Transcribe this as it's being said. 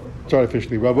start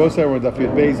officially. Rabbi Osai, we're Daf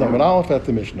Yud Beis Amud Aleph at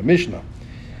the Mishnah. Mishnah.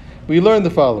 We learned the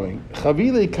following: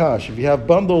 Chavile kash. If you have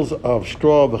bundles of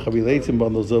straw, chavile eitzim,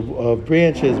 bundles of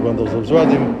branches, bundles of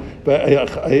zradim,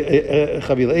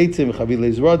 chavile eitzim,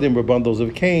 chavile zradim, or bundles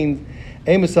of canes,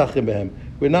 ein mesachim behem.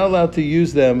 We're not allowed to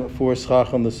use them for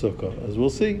schach on the sukkah, as we'll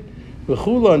see.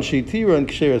 V'chulan shitira and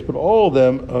ksheres, but all of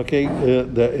them, okay,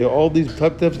 all these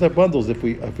type bundles. If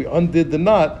we undid the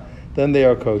knot, then they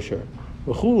are kosher.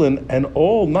 V'chulan and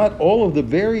not all of the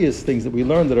various things that we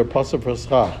learned that are pasuk for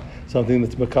schach. Something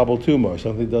that's makabel tumor,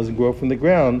 something that doesn't grow from the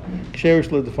ground,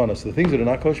 ksherish l'defanos. So the things that are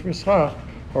not kosher for schach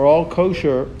are all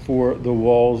kosher for the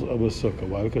walls of a sukkah.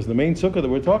 Why? Because the main sukkah that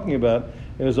we're talking about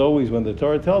is always, when the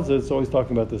Torah tells us, it's always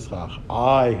talking about the schach.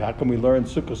 How can we learn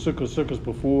sukkahs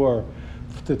before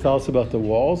to tell us about the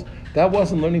walls? That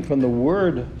wasn't learning from the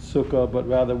word sukkah, but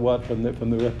rather what from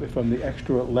the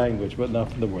extra language, but not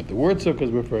from the word. The word sukkah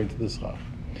is referring to the schach.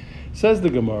 Says the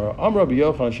Gemara, Am Rabbi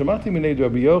Yochanan, Shemati minei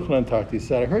Rabbi Yochanan Takti,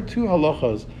 said, I heard two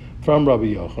halachas from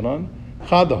Rabbi Yochanan.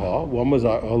 Chadaha, one was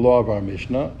a law of our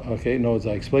Mishnah. Okay, no, as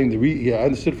I explained, I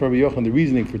understood from Rabbi Yochanan the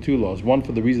reasoning for two laws. One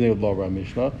for the reasoning of the law of our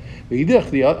Mishnah.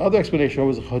 The other explanation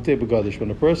was chotei begadish,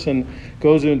 when a person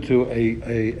goes into a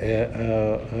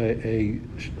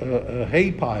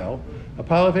hay pile. A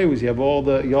pile of hay was you have all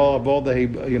the hay,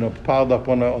 piled up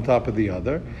one on top of the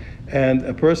other. And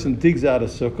a person digs out a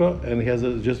sukkah, and he has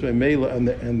just a mela,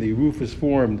 and the roof is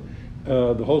formed.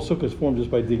 The whole sukkah is formed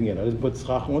just by digging it. I just put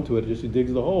schach onto it. He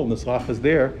digs the hole, and the schach is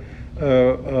there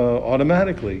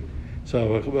automatically.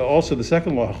 So also the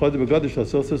second law, if a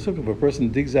person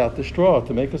digs out the straw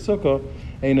to make a sukkah,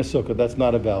 ain't a sukkah. That's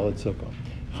not a valid sukkah.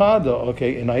 Chada,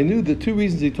 okay, and I knew the two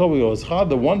reasons he told me was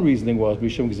Chada. One reasoning was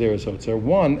Mishum Gzeres Hotzer.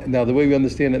 One, now the way we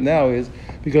understand it now is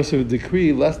because of a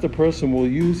decree, lest the person will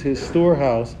use his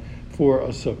storehouse for a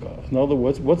sukkah. In other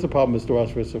words, what's the problem with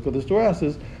storehouse for a sukkah? The storehouse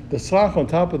is, the slach on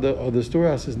top of the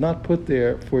storehouse is not put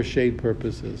there for shade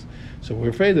purposes. So we're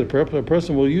afraid that a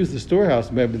person will use the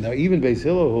storehouse. Now even Beis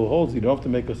Hillel, who holds you don't have to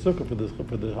make a sukkah for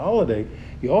the holiday,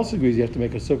 he also agrees you have to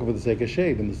make a sukkah for the sake of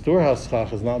shade. And the storehouse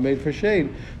slach is not made for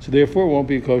shade, so therefore it won't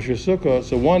be a kosher sukkah.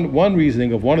 So one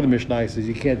reasoning of one of the Mishnayos is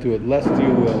you can't do it lest you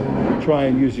will try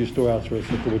and use your storehouse for a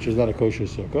sukkah, which is not a kosher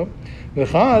sukkah. And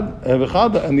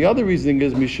the other reasoning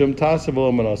is mishum tasav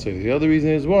lo manaseh. The other reason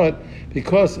is what?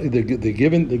 Because the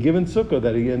given sukkah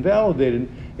that he invalidated,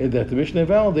 that the Mishnah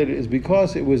invalidated, is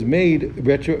because it was made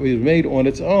on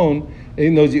its own.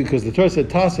 Because the Torah said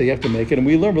tasa, you have to make it, and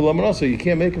we learned so you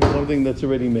can't make it for something that's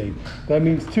already made. That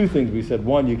means two things. We said,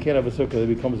 one, you can't have a sukkah that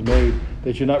becomes made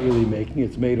that you're not really making;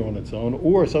 it's made on its own,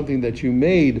 or something that you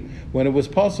made when it was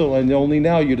possible, and only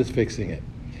now you're just fixing it.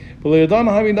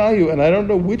 And I don't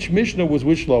know which Mishnah was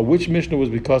which law. Which Mishnah was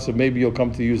because of maybe you'll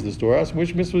come to use the storehouse.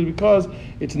 Which Mishnah was because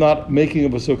it's not making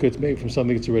of a sukkah; it's made from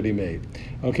something that's already made.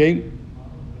 Okay.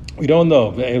 We don't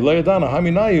know. So I don't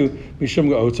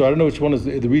know which one is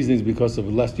the reason is because of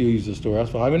lest you use the storehouse.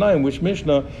 For which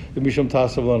Mishnah the Mishum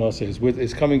Tasav Lanos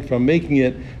is coming from making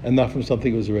it and not from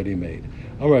something that was already made.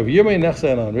 All right, Rabbi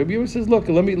Yirmiyah says, look,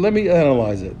 let me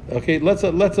analyze it. Okay, let's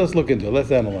us look into it.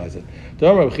 Let's analyze it.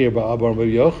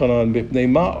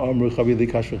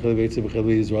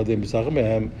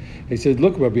 He says,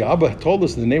 look, Rabbi Abba told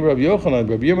us in the name of Rabbi Yochanan.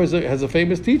 Rabbi Yirmiyah has a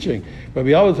famous teaching.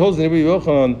 Rabbi Abba told us in the name of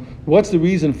Rabbi Yochanan, what's the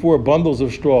reason for bundles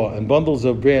of straw and bundles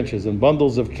of branches and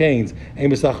bundles of canes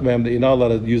that you're not allowed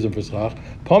to use them for schach?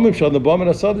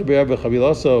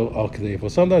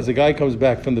 Sometimes the guy comes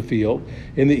back from the field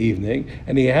in the evening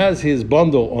and he has his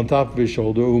bundle on top of his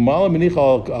shoulder. He puts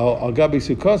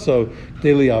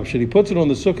it on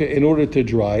the sukkah in order to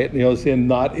dry it, you understand,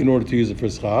 not in order to use it for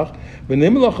schach. And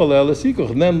then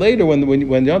later,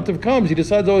 when Yom Tov comes, he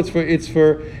decides,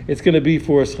 it's going to be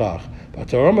for schach. And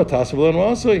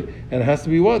it has to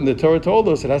be what? And the Torah told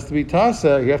us it has to be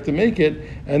tasa, you have to make it,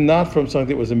 and not from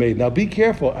something that was made. Now be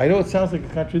careful. I know it sounds like a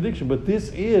contradiction, but this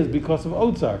is because of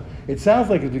Otzar. It sounds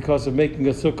like it's because of making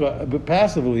a sukkah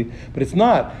passively, but it's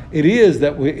not. It is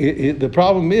that the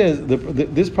problem is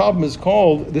this problem is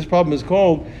called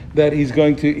that he's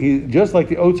going to just like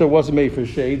the Otzar wasn't made for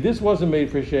shade, this wasn't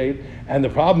made for shade, and the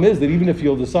problem is that even if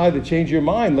you'll decide to change your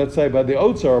mind, let's say by the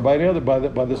Otzar or by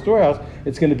the storehouse,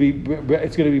 it's going to be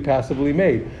passively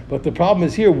made. But the problem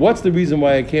is here, what's the reason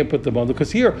why I can't put the bundle?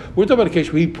 Because here, we're talking about a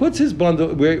case where he puts his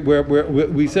bundle, where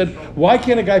we said, why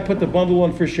can't a guy put the bundle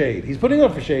on for shade? He's putting it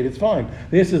on for shade, it's fine.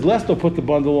 This is lest he'll put the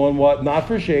bundle on what? Not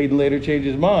for shade, and later change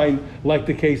his mind, like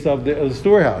the case of the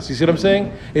storehouse. You see what I'm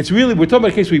saying? It's really, we're talking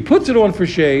about a case where he puts it on for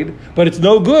shade, but it's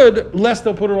no good, lest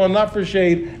he'll put it on not for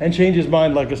shade, and change his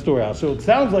mind like a storehouse. So it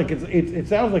sounds like it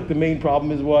sounds like the main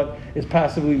problem is what is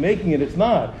passively making it. It's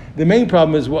not. The main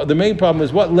problem is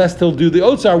what lest he'll do the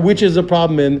otsar, which is a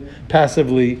problem in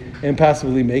passively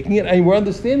making it. And we're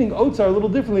understanding otsar a little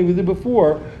differently we did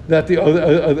before. That the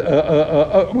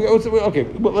okay,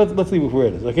 well, let's leave it where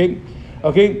it is.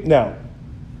 Okay, now.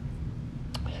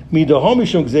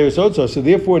 So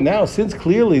therefore, now since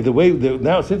clearly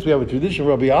since we have a tradition of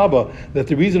Rabbi Abba that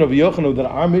the reason of Yochanan that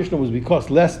our Mishnah was because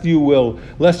lest you'll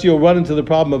run into the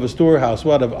problem of a storehouse,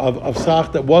 of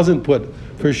sach that wasn't put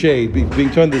for shade,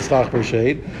 being turned to sach for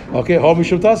shade. Okay,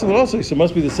 also, so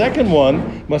must be the second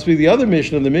one, must be the other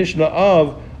Mishnah, the Mishnah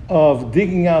of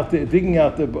digging out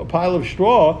the pile of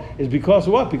straw is because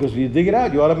of what? Because when you dig it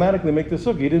out, you automatically make the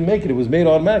sukkah. You didn't make it; it was made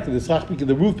automatically.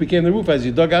 The roof became the roof as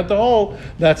you dug out the hole.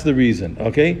 That's the reason.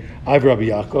 Okay, I've Rabbi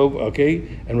Yaakov. Okay,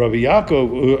 and Rabbi Yaakov,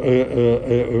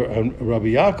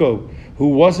 who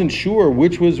wasn't sure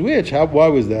which was which. Why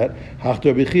was that?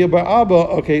 Okay,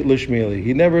 Lishmeli.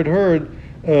 He never had heard.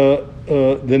 Then,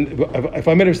 if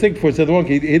I made a mistake before, I said the wrong.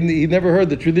 He never heard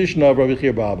the tradition of Rabbi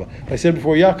Chia Baba. I said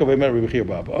before Yaakov, I meant Rabbi Chia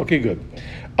Baba. Okay, good.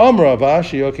 Amar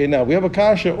Avashi. Okay, now we have a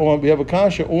kasha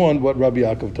on what Rabbi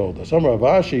Yaakov told us. Amar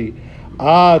Avashi,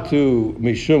 to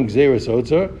mishum gzeres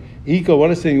otzer. Iko, what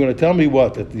is saying? You want to tell me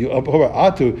what? That the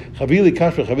atu chavili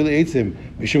kashva chavili eitzim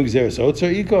mishum gzeres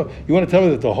otzer. Iko, you want to tell me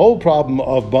that the whole problem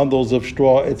of bundles of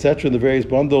straw, etc., the various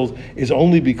bundles, is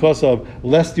only because of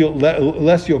lest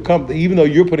you'll come, even though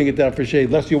you're putting it down for shade,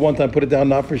 lest you one time put it down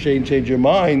not for shade and change your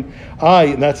mind.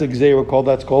 And that's a gzera called.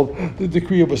 That's called the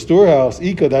decree of a storehouse.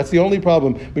 Iko, that's the only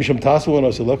problem. Mishum tasvel and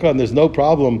osilaka, and there's no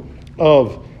problem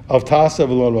of Tasa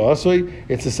v'lon v'asoi.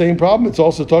 It's the same problem. It's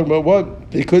also talking about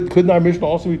what? Couldn't our Mishnah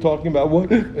also be talking about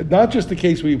what? Not just the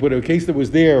case where you put a case that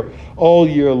was there all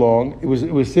year long. It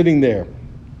was sitting there.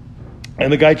 And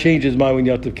the guy changed his mind when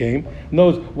Yativ came.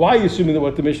 Knows why are you assuming that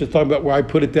what the Mishnah is talking about, where I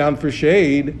put it down for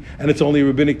shade, and it's only a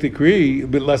rabbinic decree,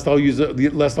 but lest I'll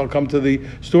come to the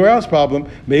storehouse problem.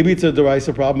 Maybe it's a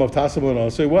derisive problem of Tassim and I'll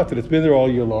say what? That it's been there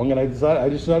all year long, and I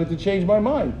decided to change my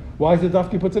mind. Why is it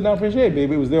Dafki puts it down for shade?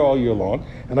 Maybe it was there all year long,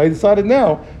 and I decided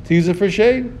now to use it for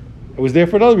shade. It was there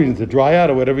for another reason, to dry out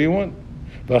or whatever you want.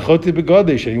 You want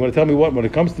to tell me what? When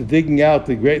it comes to digging out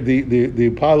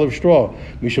the pile of straw,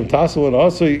 mishum tasel and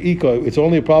also iko, it's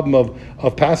only a problem of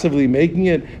passively making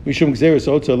it. Mishum gzeres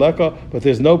otzer leka, but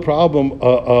there's no problem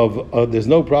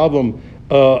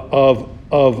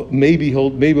of maybe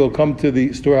he'll come to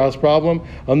the storehouse problem.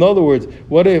 In other words,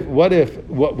 what if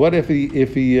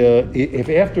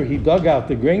after he dug out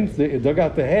the grains, dug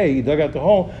out the hay, he dug out the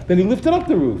hole, then he lifted up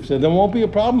the roof, so there won't be a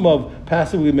problem of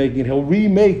passively making it. He'll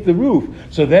remake the roof.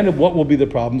 So then, what will be the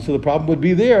problem? So the problem would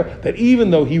be there that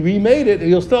even though he remade it,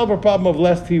 he'll still have a problem of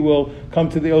lest he'll come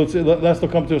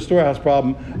to a storehouse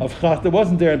problem of chaf that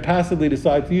wasn't there and passively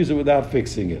decide to use it without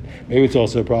fixing it. Maybe it's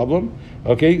also a problem.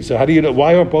 Okay, so how do you know?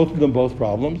 Why aren't both of them both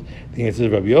problems? The answer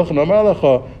is Rabbi Yochanan Amar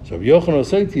Lecha. So Rabbi Yochanan will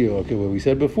say to you, okay, well, we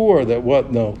said before that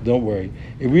what? No, don't worry.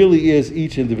 It really is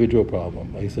each individual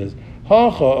problem. He says,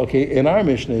 okay, in our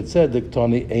Mishnah it said the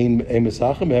Tani ein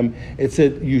mesachim. It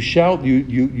said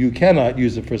you cannot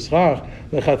use it for schach.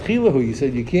 Lechatchilahu, you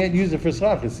said you can't use it for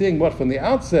schach. It's saying what from the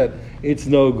outset it's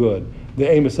no good. The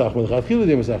emisach when lechatchilahu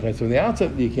the emisach. From the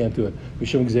outset you can't do it.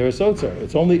 Mishum gzeres otzer.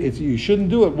 You shouldn't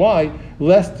do it. Why?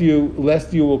 Lest you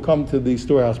will come to the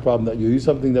storehouse problem that you use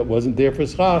something that wasn't there for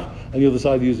schach and you'll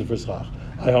decide to use it for schach.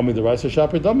 I hold me the rice or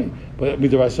shopper dummy, but me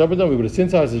the rice shopper dummy. But the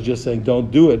syntax is just saying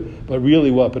don't do it, but really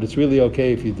what? But it's really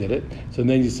okay if you did it. So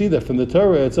then you see that from the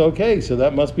Torah it's okay. So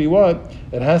that must be what?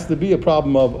 It has to be a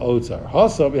problem of otzar.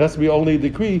 Hasam, it has to be only a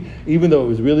decree, even though it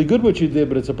was really good what you did,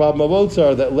 but it's a problem of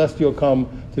otzar that lest you'll come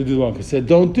to do the wrong. It said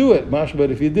don't do it, Mash, but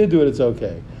if you did do it, it's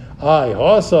okay.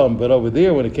 Awesome, but over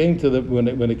there when it came to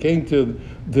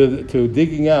to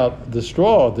digging out the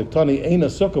straw, the tani ain't a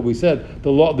sukkah. We said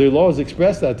the law is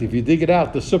expressed that if you dig it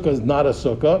out, the sukkah is not a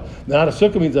sukkah. Not a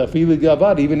sukkah means afili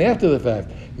gavad, even after the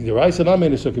fact. The rice and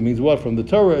amen a sukkah means what? From the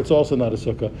Torah, it's also not a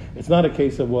sukkah. It's not a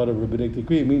case of what a rabbinic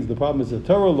decree. It means the problem is a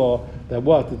Torah law that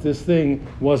what? That this thing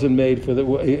wasn't made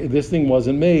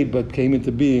but came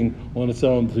into being on its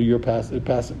own through your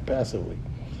passively.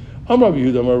 Amar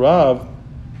Yehuda Amar Rav.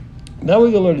 Now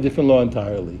we're going to learn a different law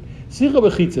entirely.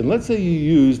 Let's say you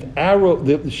used arrow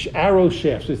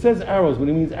shafts. It says arrows, but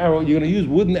it means arrow. You're going to use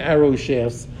wooden arrow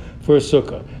shafts for a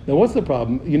sukkah. Now, what's the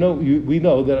problem? We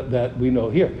know that we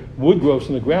know here wood grows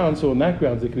from the ground, so on that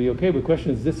ground it can be okay. But the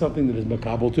question is this something that is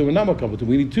makabel to or not makabel to?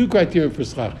 We need two criteria for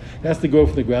schach. It has to grow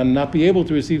from the ground and not be able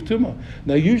to receive tumah.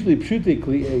 Now, usually pshute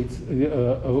creates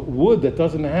wood that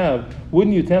doesn't have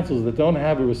wooden utensils that don't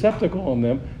have a receptacle on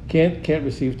them can't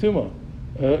receive tumah.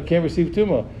 can't receive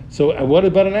tuma. So what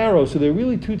about an arrow? So there are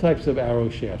really two types of arrow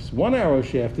shafts. One arrow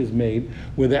shaft is made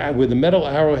where the metal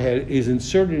arrowhead is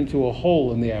inserted into a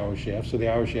hole in the arrow shaft, so the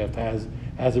arrow shaft has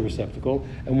a receptacle,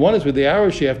 and one is where the arrow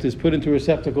shaft is put into a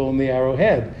receptacle in the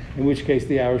arrowhead, in which case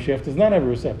the arrow shaft does not have a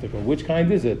receptacle. Which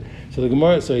kind is it? So the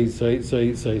Gemara, so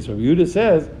Yehuda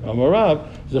says, Amarav,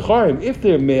 Zecharim, if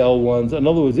they're male ones, in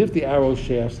other words, if the arrow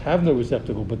shafts have no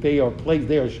receptacle, but they are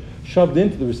shoved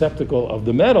into the receptacle of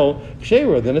the metal,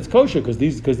 kshera, then it's kosher, because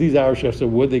these arrow shafts are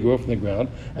wood, they grow from the ground,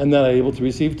 and they're not able to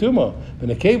receive tumah. And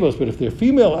the kavos, but if they're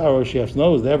female arrow shafts,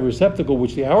 no, they have a receptacle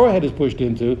which the arrowhead is pushed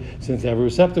into. Since they have a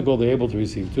receptacle, they're able to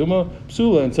receive tumah.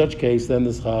 Psula, in such case, then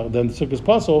the sukkah is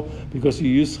puzzle, because you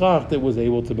use schach that was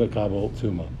able to makabel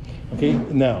tumah. Okay,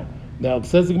 now it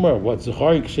says the Gemara, what,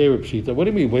 Zachari Ksheira Pshita? What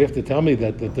do you mean? We have to tell me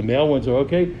that the male ones are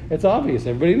okay? It's obvious.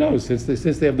 Everybody knows. Since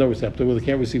they have no receptacle, they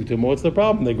can't receive tumah. What's the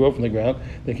problem? They grow from the ground.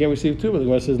 They can't receive tumah. The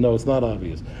Gemara says, no, it's not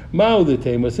obvious. Ma'u the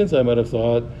tema, since I might have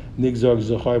thought, Nigzar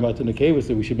Zachari Matanakevas,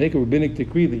 that we should make a rabbinic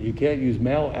decree that you can't use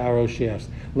male arrow shafts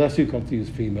unless you come to use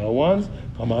female ones.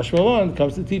 Hamash Malan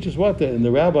comes to teach us what? That in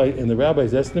the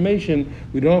rabbi's estimation,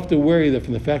 we don't have to worry that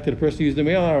from the fact that a person used a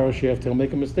male arrow shaft, he'll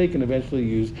make a mistake and eventually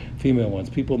use female ones.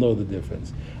 People know the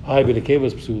difference. I but a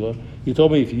kavas psula. You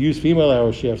told me if you use female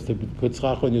arrow shafts to put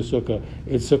schach on your sukkah,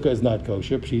 its sukkah is not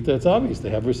kosher. Pshita, it's obvious. They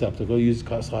have a receptacle. You use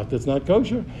schach that's not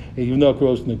kosher. Even though it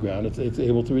grows in the ground, it's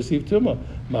able to receive tumah.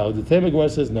 Now, the Tema Gemara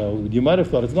says no. You might have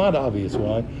thought it's not obvious.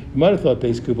 Why? You might have thought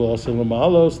beis kubal also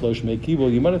lamalos lo shmei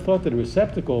kibul. You might have thought that a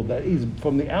receptacle that is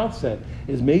from the outset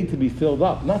is made to be filled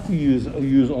up, not to use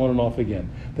on and off again.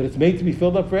 That it's made to be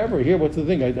filled up forever. Here, what's the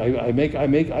thing? I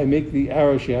make the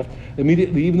arrow shaft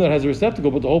immediately, even though it has a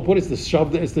receptacle. But the whole point is to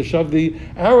shove the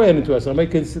arrowhead into us. So I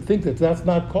make us think that that's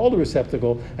not called a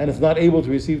receptacle and it's not able to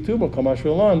receive tumah. Kamash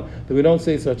Rolan, that we don't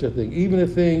say such a thing. Even a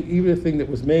thing that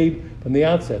was made from the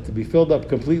outset to be filled up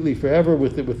completely forever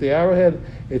with the arrowhead,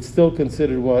 it's still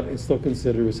considered what? It's still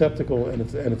considered a receptacle, and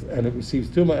it receives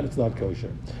tumah, and it's not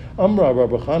kosher. Amra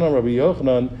Rabbi Chanan Rabbi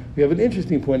Yochanan. We have an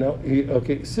interesting point now.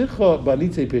 Okay, sicha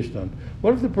banitze pishtan.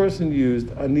 What if the person used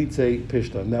anitze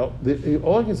pishtan? Now,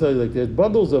 all I can tell you, like, there's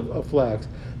bundles of flax.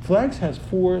 Flax has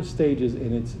 4 stages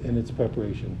in its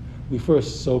preparation. We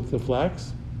first soak the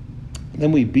flax,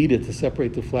 then we beat it to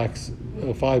separate the flax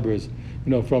fibers,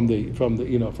 from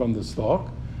the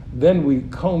stalk. Then we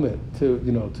comb it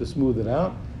to smooth it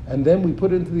out, and then we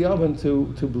put it into the oven to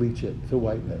bleach it, to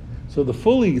whiten it. So the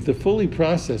fully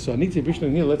processed. So anitze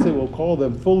pishtan here, let's say we'll call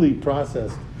them fully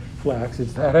processed flax.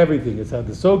 It's had everything. It's had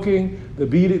the soaking, the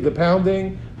beating, the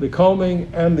pounding, the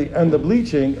combing, and the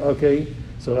bleaching. Okay.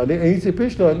 So anitze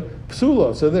pishtan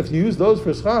psula. So if you use those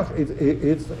for schach, the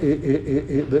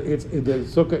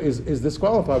sukkah is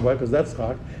disqualified. Why? Because that's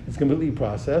schach. It's completely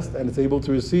processed, and it's able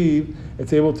to receive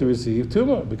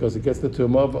tumah, because it gets the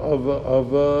tumah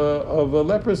of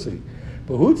leprosy.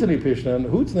 But hutzne pishtan,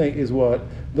 hutzne is what?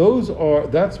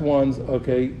 That's ones.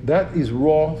 Okay, that is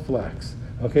raw flax.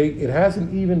 Okay, it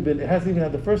hasn't even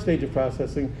had the first stage of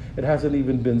processing. It hasn't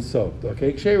even been soaked.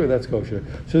 Okay, ksheira, that's kosher.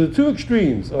 So the two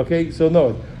extremes. Okay, so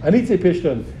no, anitze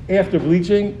pishtan after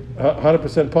bleaching,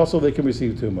 100% puzzle, they can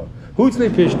receive tumah. Hutzne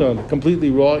pishtan,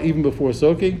 completely raw, even before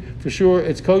soaking, for sure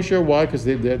it's kosher. Why? Because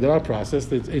they're not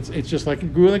processed. It's just like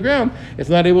it grew in the ground. It's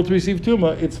not able to receive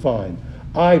tumah. It's fine.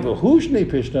 But hushne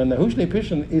pishtan. Now hushne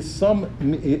pishtan is some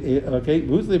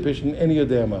hushne pishtan any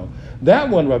yodemo. That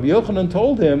one, Rabbi Yochanan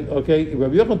told him. Okay,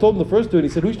 Rabbi Yochanan told him the first two, and he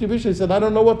said hushne pishtan. He said, I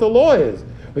don't know what the law is.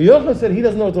 Rabbi Yochanan said he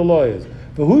doesn't know what the law is.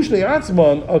 For hushne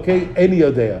atzman, any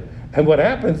yodea. And what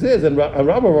happens is, and Rabbi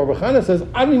Chana says,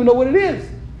 I don't even know what it is.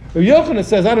 Rabbi Yochanan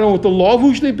says, I don't know what the law of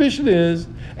hushne pishtan is.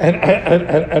 And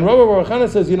Rabbi Chana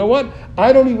says, you know what?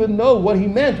 I don't even know what he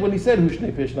meant when he said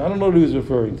hushne pishtan. I don't know what he was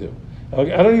referring to.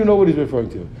 Okay, I don't even know what he's referring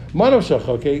to. Manoshach,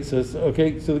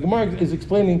 so the Gemara is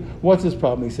explaining what's his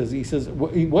problem. He says,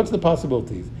 what's the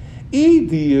possibilities?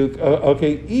 If you're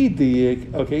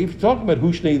talking about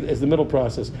hushne as the middle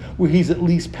process, where he's at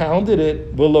least pounded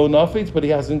it below nafetz, but he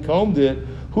hasn't combed it,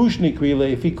 hushne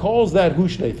krile, if he calls that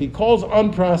hushne, if he calls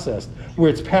unprocessed, where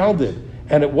it's pounded,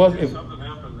 and it was, something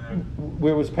happened there.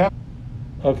 Where it was pounded.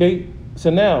 Okay, so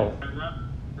now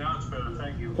it's better,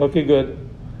 thank you. Okay, good.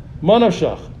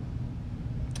 Manoshach.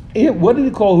 What did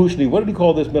he call hushni? What did he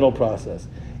call this middle process?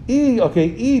 If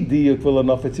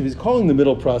he's calling the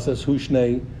middle process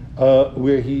hushne,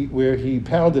 where he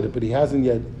pounded it, but he hasn't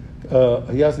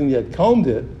yet combed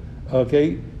it.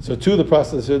 Okay, so two of the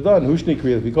processes are done. Hushni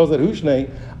kriyas. Because that hushne,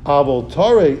 avol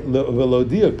tare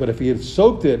velodiuk. But if he had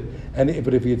soaked it, and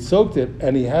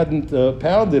he hadn't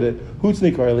pounded it,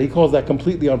 hutzni kriyas. He calls that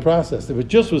completely unprocessed. If it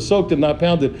just was soaked and not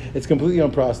pounded, it's completely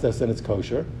unprocessed and it's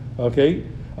kosher. Okay.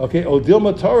 Odil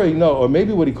matari, no, or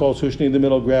maybe what he calls hushni in the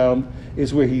middle ground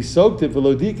is where he soaked it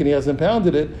velodik and he hasn't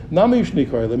pounded it. Nami hushni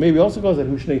kriyas. Maybe he also calls that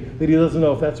hushni that he doesn't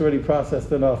know if that's already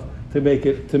processed enough to make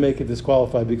it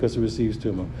disqualified because it receives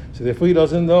tumah. So therefore he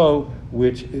doesn't know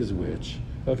which is which.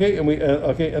 Okay, and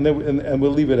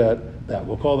we'll leave it at that.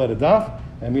 We'll call that a daf,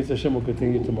 and Mitzvah Hashem will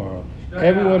continue tomorrow.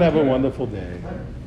 Everyone have a wonderful day.